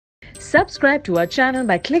Subscribe to our channel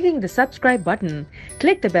by clicking the subscribe button.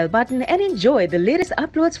 Click the bell button and enjoy the latest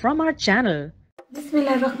uploads from our channel.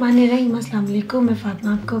 बिस्मिल्लाहिर्रहमानिर्रहीम। अस्सलाम वालेकुम। मैं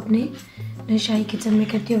फातिमा आपको अपने नए शाही किचन में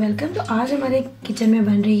करती हूँ वेलकम। तो आज हमारे किचन में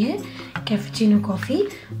बन रही है कैपुचिनो कॉफ़ी।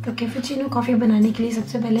 तो कैपुचिनो कॉफ़ी बनाने के लिए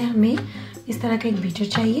सबसे पहले हमें इस तरह का एक बीटर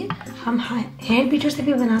चाहिए। हम हैंड बीटर से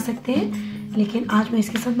भी बना सकते हैं, लेकिन आज मैं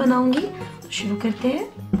इसके साथ बनाऊंगी। तो शुरू करते हैं।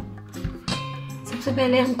 सबसे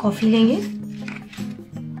पहले हम कॉफ़ी लेंगे।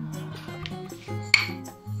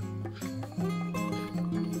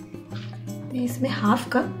 मैं इसमें हाफ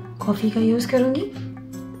कप कॉफ़ी का यूज़ करूंगी।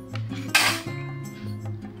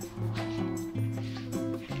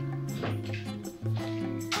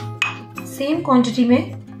 सेम क्वांटिटी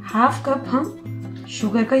में हाफ कप हम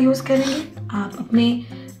शुगर का यूज़ करेंगे। आप अपने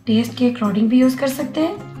टेस्ट के अकॉर्डिंग भी यूज़ कर सकते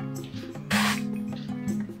हैं।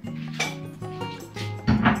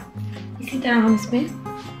 इसी तरह हम इसमें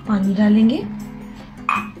पानी डालेंगे।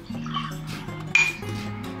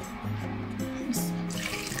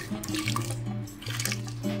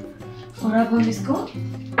 और अब हम इसको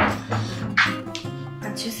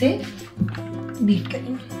अच्छे से बीट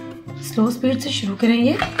करेंगे। स्लो स्पीड से शुरू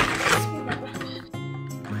करेंगे।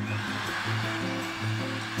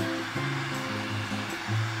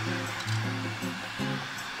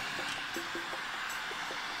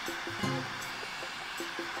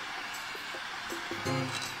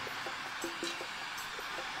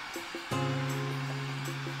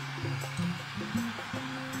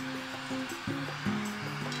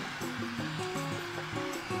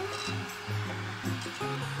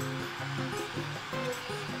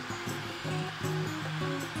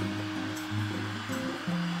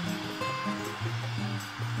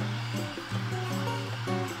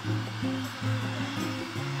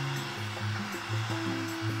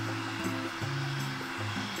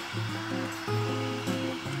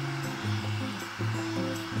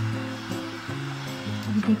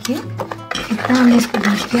 देखिए इतना हमने इसको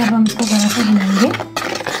बीट किया। अब हम इसको ज़रा सा हिलाएंगे।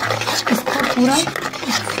 इसको पूरा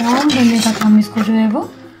फॉर्म बनने तक हम इसको जो है वो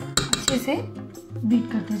अच्छे से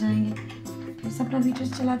बीट करते जाएंगे। फिर से अपना बीटर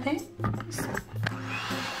चलाते हैं।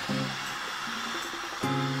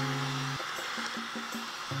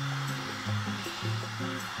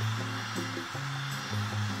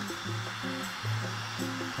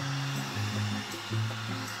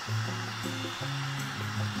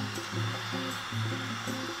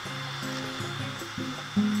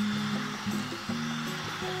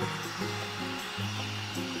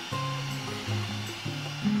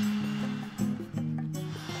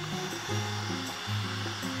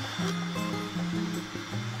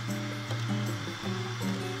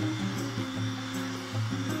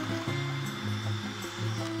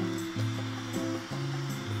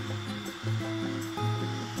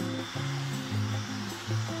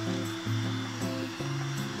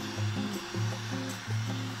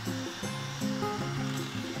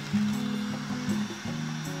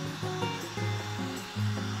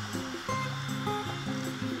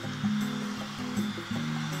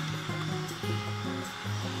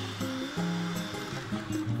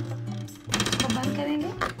 करेंगे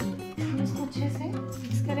इसको अच्छे से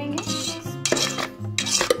मिक्स करेंगे।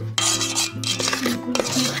 बिल्कुल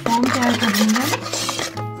इसकी फॉर्म तैयार कर देंगे।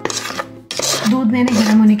 दूध मैंने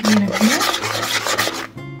गर्म होने के लिए रख दिया।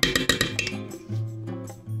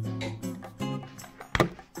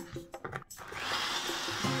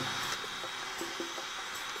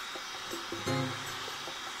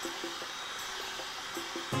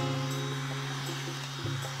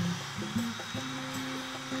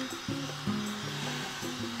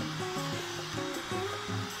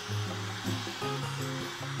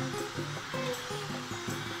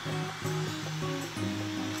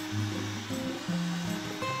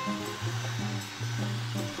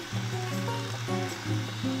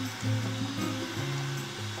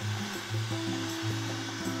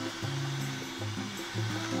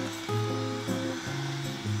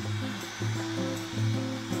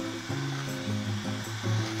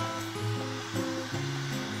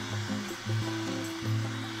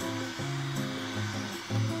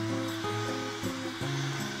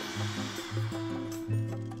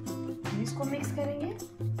 इसको मिक्स करेंगे।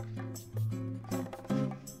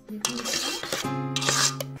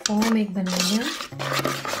 फॉर्म एक बनाएंगे।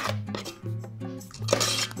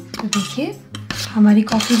 तो देखिए हमारी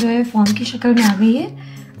कॉफ़ी जो है फॉर्म की शक्ल में आ गई है।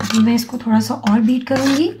 अभी मैं इसको थोड़ा सा और बीट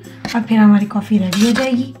करूंगी और फिर हमारी कॉफ़ी रेडी हो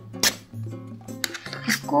जाएगी।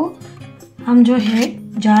 इसको हम जो है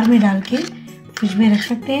जार में डाल के फ्रिज में रख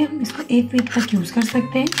सकते हैं। हम इसको 1 वीक तक यूज़ कर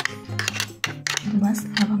सकते हैं। तो बस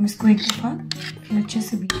अब हम इसको एक दफ़ा फिर अच्छे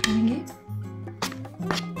से बीट करेंगे।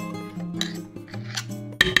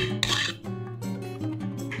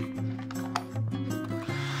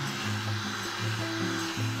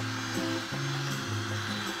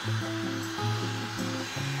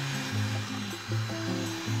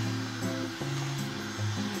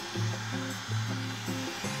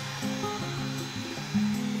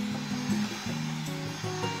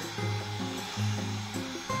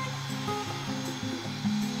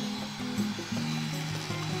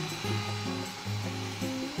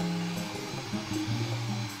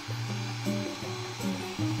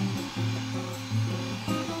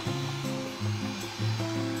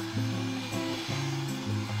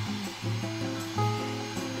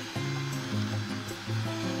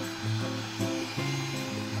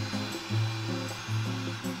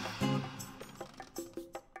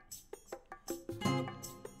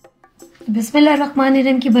 तो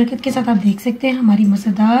बिस्मिल्लाहिर्रहमानिर्रहीम की बरकत के साथ आप देख सकते हैं हमारी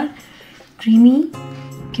मज़ेदार क्रीमी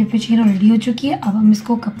कैपुचिनो रेडी हो चुकी है। अब हम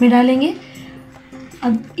इसको कप में डालेंगे।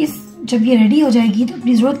 अब जब ये रेडी हो जाएगी तो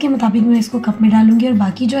अपनी ज़रूरत के मुताबिक मैं इसको कप में डालूंगी और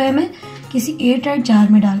बाकी जो है मैं किसी एयर टाइट जार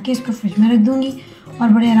में डाल के इसको फ्रिज में रख दूंगी और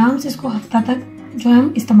बड़े आराम से इसको हफ्ता तक जो है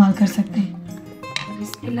हम इस्तेमाल कर सकते हैं।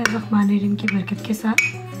 बिस्मिल्लाहिर्रहमानिर्रहीम की बरकत के साथ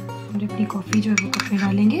हम अपनी कॉफ़ी जो है वो कप में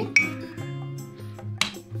डालेंगे।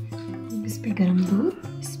 इस पे गर्म दूध,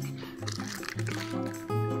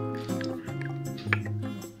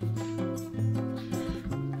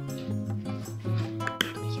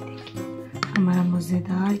 हमारा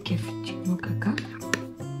मज़ेदार कैपुचिनो का कप।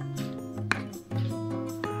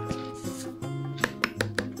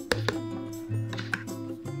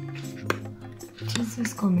 अच्छे से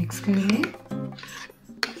इसको मिक्स कर लें।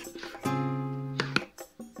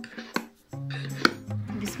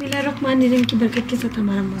 बिस्मिल्लाहिर्रहमानिर्रहीम की बरकत के साथ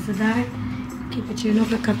हमारा मज़ेदार कैपुचिनो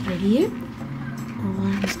का कप रेडी है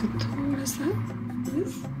और इसको थोड़ा सा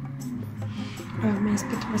और मैं इस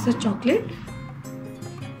पर थोड़ा सा चॉकलेट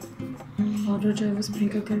पाउडर जो है वो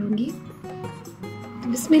स्प्रिंकल करूँगी।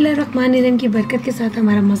 बिस्मिल्लाहिर्रहमानिर्रहीम की बरकत के साथ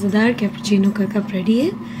हमारा मज़ेदार कैपुचिनो का कप रेडी है।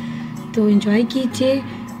 तो एंजॉय कीजिए,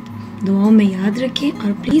 दुआओं में याद रखें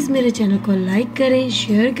और प्लीज़ मेरे चैनल को लाइक करें,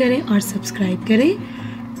 शेयर करें और सब्सक्राइब करें।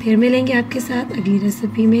 फिर मिलेंगे आपके साथ अगली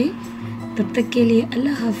रेसिपी में। तब तक के लिए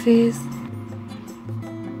अल्लाह हाफिज़।